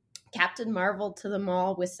wore Captain Marvel to the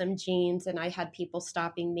mall with some jeans and I had people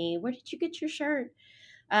stopping me. Where did you get your shirt?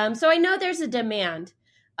 So I know there's a demand.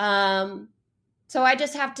 So I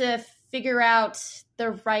just have to figure out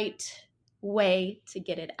the right way to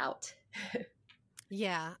get it out.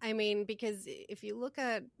 Yeah. Because if you look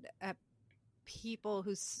at people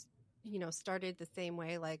who, started the same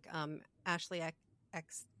way, like Ashley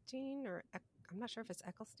Eckstein, or I'm not sure if it's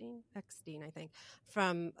Eckstein, I think,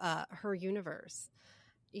 from Her Universe.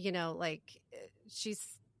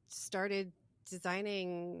 She's started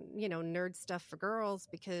designing, nerd stuff for girls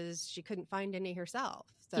because she couldn't find any herself.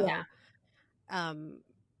 So, yeah.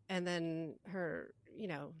 And then her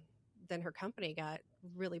company got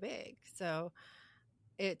really big. So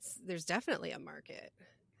there's definitely a market.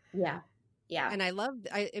 Yeah. Yeah.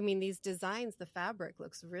 And these designs, the fabric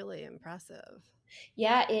looks really impressive.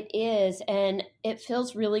 Yeah, it is. And it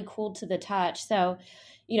feels really cool to the touch. So,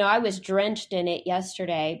 I was drenched in it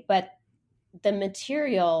yesterday, but the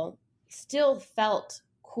material still felt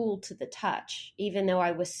cool to the touch, even though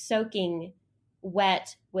I was soaking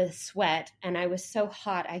wet with sweat and I was so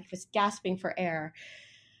hot. I was gasping for air.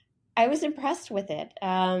 I was impressed with it.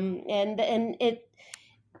 And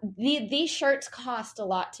these shirts cost a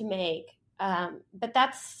lot to make. But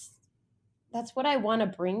that's what I want to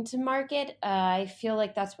bring to market. I feel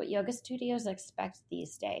like that's what yoga studios expect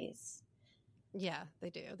these days. Yeah, they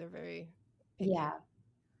do. They're very picky. Yeah.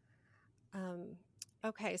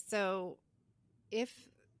 Okay, so if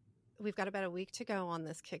we've got about a week to go on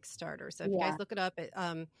this Kickstarter, so if you Yeah. guys look it up,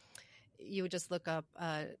 you would just look up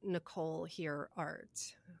Nicole Heere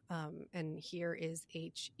art, and here is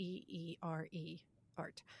Heere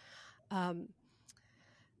art.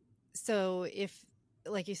 So if,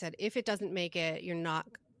 like you said, if it doesn't make it, you're not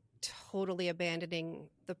totally abandoning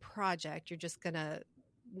the project. You're just gonna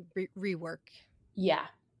rework Yeah.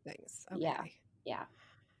 things. Okay. Yeah. Yeah.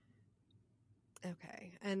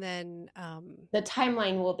 Okay. And then The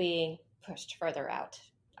timeline will be pushed further out.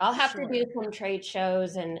 I'll have to do some trade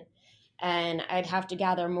shows, and I'd have to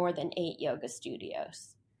gather more than 8 yoga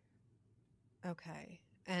studios. Okay.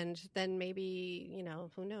 And then maybe,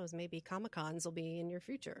 who knows, maybe Comic-Cons will be in your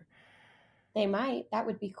future. They might. That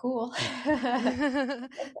would be cool.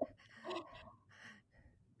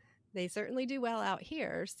 They certainly do well out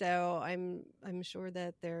here, so I'm sure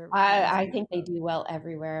that they're. I think they do well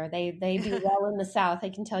everywhere. They do well in the South. I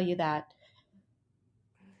can tell you that.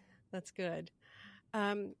 That's good.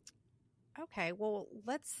 Okay, well,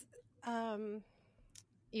 let's.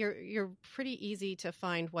 You're pretty easy to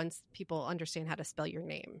find once people understand how to spell your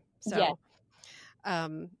name. So,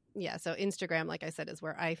 yeah. So Instagram, like I said, is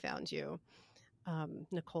where I found you,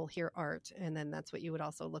 Nicole Heere Art, and then that's what you would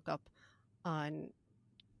also look up on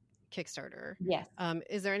Kickstarter. Yes.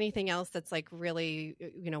 Is there anything else that's like really,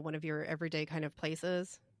 one of your everyday kind of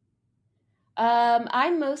places?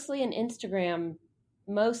 I'm mostly Instagrammer.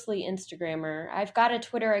 I've got a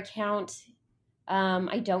Twitter account.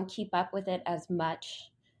 I don't keep up with it as much,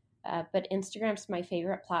 but Instagram's my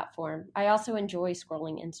favorite platform. I also enjoy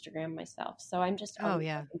scrolling Instagram myself, so I'm just on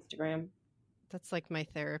Instagram. That's like my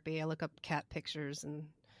therapy. I look up cat pictures and.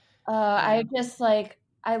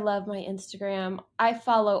 I love my Instagram. I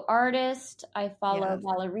follow artists. I follow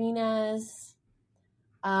ballerinas.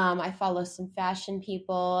 I follow some fashion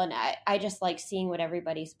people, and I just like seeing what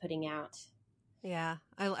everybody's putting out. Yeah,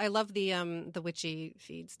 I love the witchy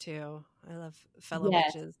feeds too. I love fellow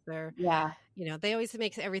witches. They're they always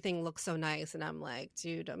make everything look so nice, and I'm like,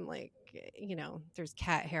 dude, there's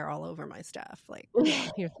cat hair all over my stuff. Like,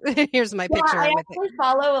 here's my picture. I actually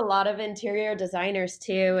follow a lot of interior designers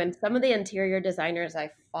too, and some of the interior designers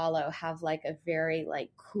I follow have like a very like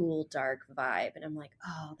cool dark vibe, and I'm like,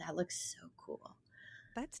 oh, that looks so cool.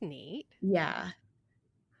 That's neat. Yeah.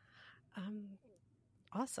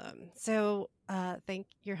 Awesome. So, thank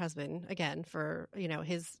your husband again for,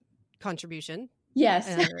 his contribution. Yes.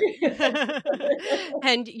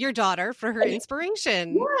 And your daughter for her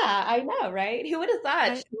inspiration. Yeah, I know, right? Who would have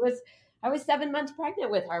thought? I was 7 months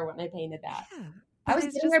pregnant with her when I painted that. Yeah, I was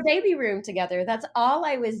in our baby room together. That's all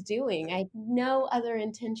I was doing. I had no other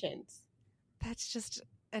intentions. That's just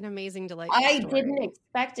an amazing delight. I didn't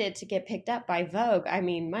expect it to get picked up by Vogue. I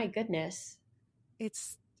mean, my goodness.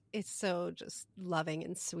 It's so just loving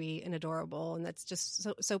and sweet and adorable, and that's just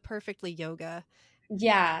so perfectly yoga.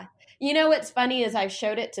 Yeah. You know what's funny is I've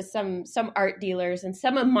showed it to some art dealers and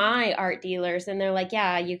some of my art dealers, and they're like,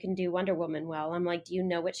 yeah, you can do Wonder Woman well. I'm like, do you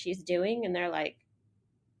know what she's doing? And they're like,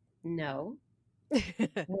 no.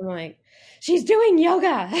 I'm like, she's doing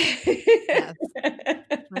yoga. Yes.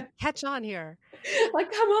 Like, catch on here.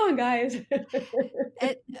 Like, come on, guys.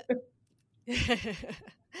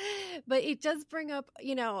 But it does bring up,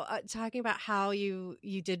 talking about how you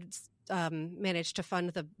did manage to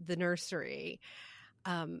fund the nursery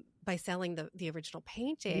by selling the original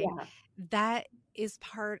painting. Yeah. That is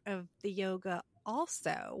part of the yoga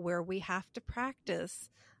also, where we have to practice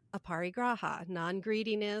aparigraha,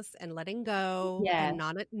 non-greediness and letting go, and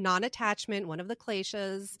non-attachment, one of the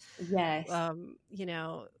kleshas. Yes.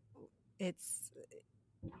 It's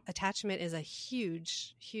attachment is a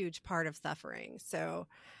huge, huge part of suffering. So,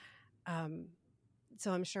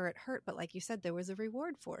 so I'm sure it hurt, but like you said, there was a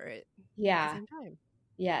reward for it. Yeah. At the same time.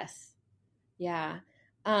 Yes. Yeah.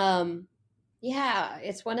 Yeah.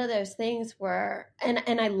 It's one of those things where,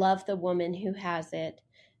 and I love the woman who has it.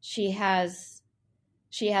 She has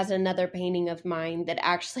another painting of mine that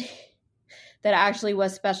actually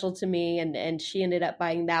was special to me, and she ended up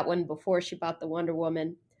buying that one before she bought the Wonder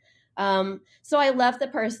Woman. So I love the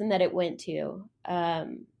person that it went to.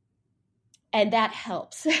 And that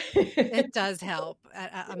helps. It does help.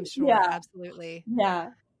 I'm sure. Yeah. Absolutely. Yeah.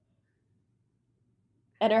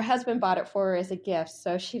 And her husband bought it for her as a gift,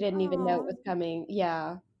 so she didn't even know it was coming.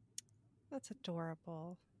 Yeah. That's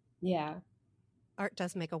adorable. Yeah. Art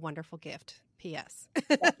does make a wonderful gift. P.S.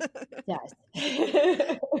 Yes.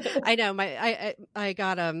 I know I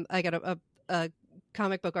got a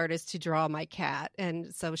comic book artist to draw my cat,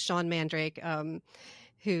 and so Sean Mandrake,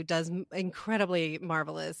 who does incredibly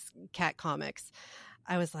marvelous cat comics.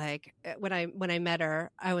 I was like, when I met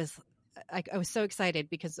her, I was so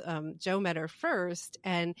excited because Joe met her first,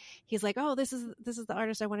 and he's like, "Oh, this is the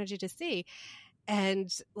artist I wanted you to see." And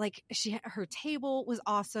like her table was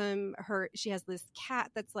awesome. She has this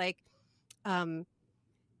cat that's like in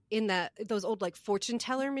those old like fortune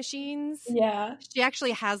teller machines. Yeah. She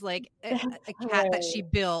actually has like a cat that she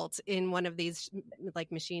built in one of these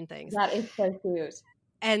like machine things. That is so cute.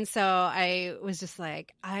 And so I was just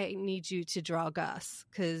like, I need you to draw Gus,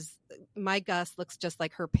 because my Gus looks just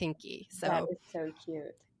like her Pinky. So that is so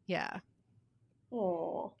cute. Yeah.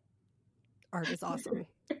 Oh, Art is awesome.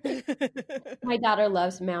 My daughter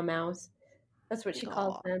loves Meow Meows. That's what she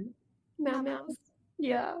calls them. Meow Meows.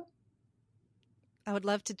 Yeah. I would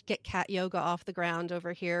love to get cat yoga off the ground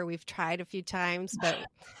over here. We've tried a few times, but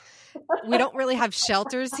we don't really have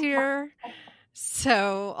shelters here.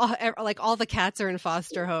 So like all the cats are in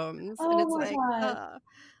foster homes. Oh, and it's my like, God.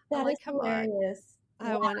 That is come hilarious.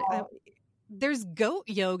 on. Wow. There's goat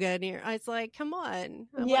yoga near. It's like, come on.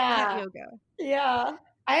 I want Yeah. cat yoga. Yeah.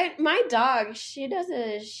 My dog, she does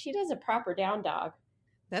a proper down dog.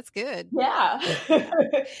 That's good. Yeah.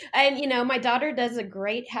 And my daughter does a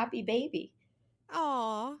great happy baby.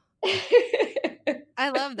 Aw. I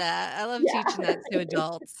love that. I love teaching that to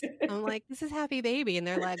adults. I'm like, this is happy baby. And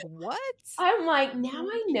they're like, what? I'm like, now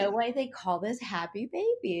I know why they call this happy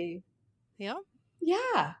baby. Yeah.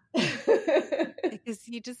 Yeah. Because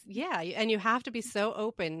and you have to be so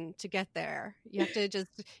open to get there. You have to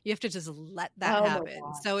just let that happen.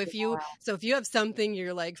 So if you have something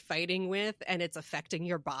you're like fighting with and it's affecting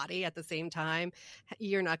your body at the same time,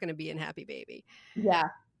 you're not going to be in happy baby. Yeah.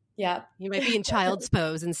 Yeah. You might be in child's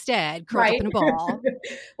pose instead, curled up in a ball.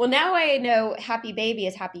 Well, now I know happy baby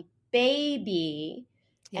is happy baby.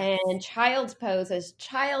 Yes. And child's pose is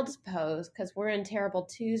child's pose, because we're in terrible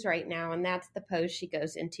twos right now, and that's the pose she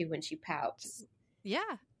goes into when she pouts. Yeah,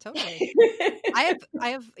 totally. I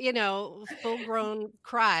have full grown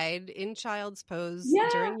cried in child's pose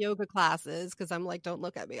during yoga classes, because I'm like, don't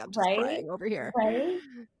look at me, I'm just crying over here. Right.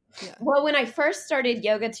 Yeah. Well, when I first started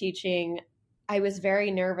yoga teaching, I was very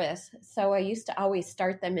nervous, so I used to always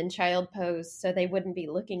start them in child pose so they wouldn't be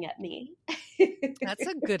looking at me. That's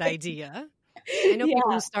a good idea. I know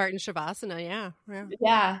people who start in Shavasana.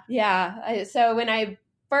 Yeah. So when I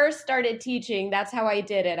first started teaching, that's how I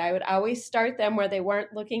did it. I would always start them where they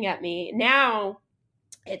weren't looking at me. Now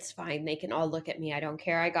it's fine. They can all look at me. I don't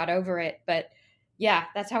care. I got over it. But yeah,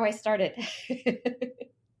 that's how I started.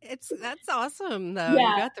 That's awesome, though. You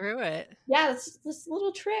got through it. Yeah, it's this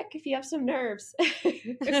little trick if you have some nerves.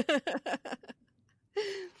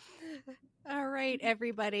 All right,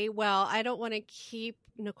 everybody. Well, I don't want to keep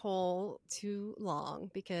Nicole too long,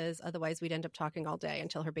 because otherwise we'd end up talking all day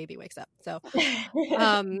until her baby wakes up. So,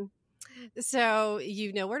 so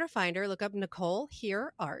you know where to find her. Look up Nicole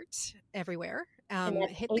Heere Art everywhere.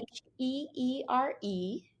 Hit the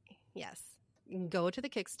Heere. Yes. Go to the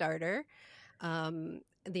Kickstarter.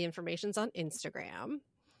 The information's on Instagram.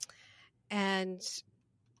 And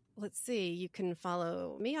let's see, you can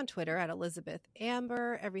follow me on Twitter at Elizabeth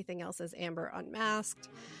Amber. Everything else is Amber Unmasked.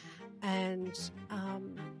 And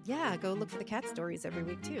go look for the cat stories every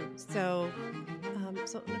week too. So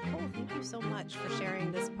Nicole, thank you so much for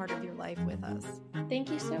sharing this part of your life with us.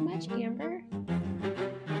 Thank you so much, Amber.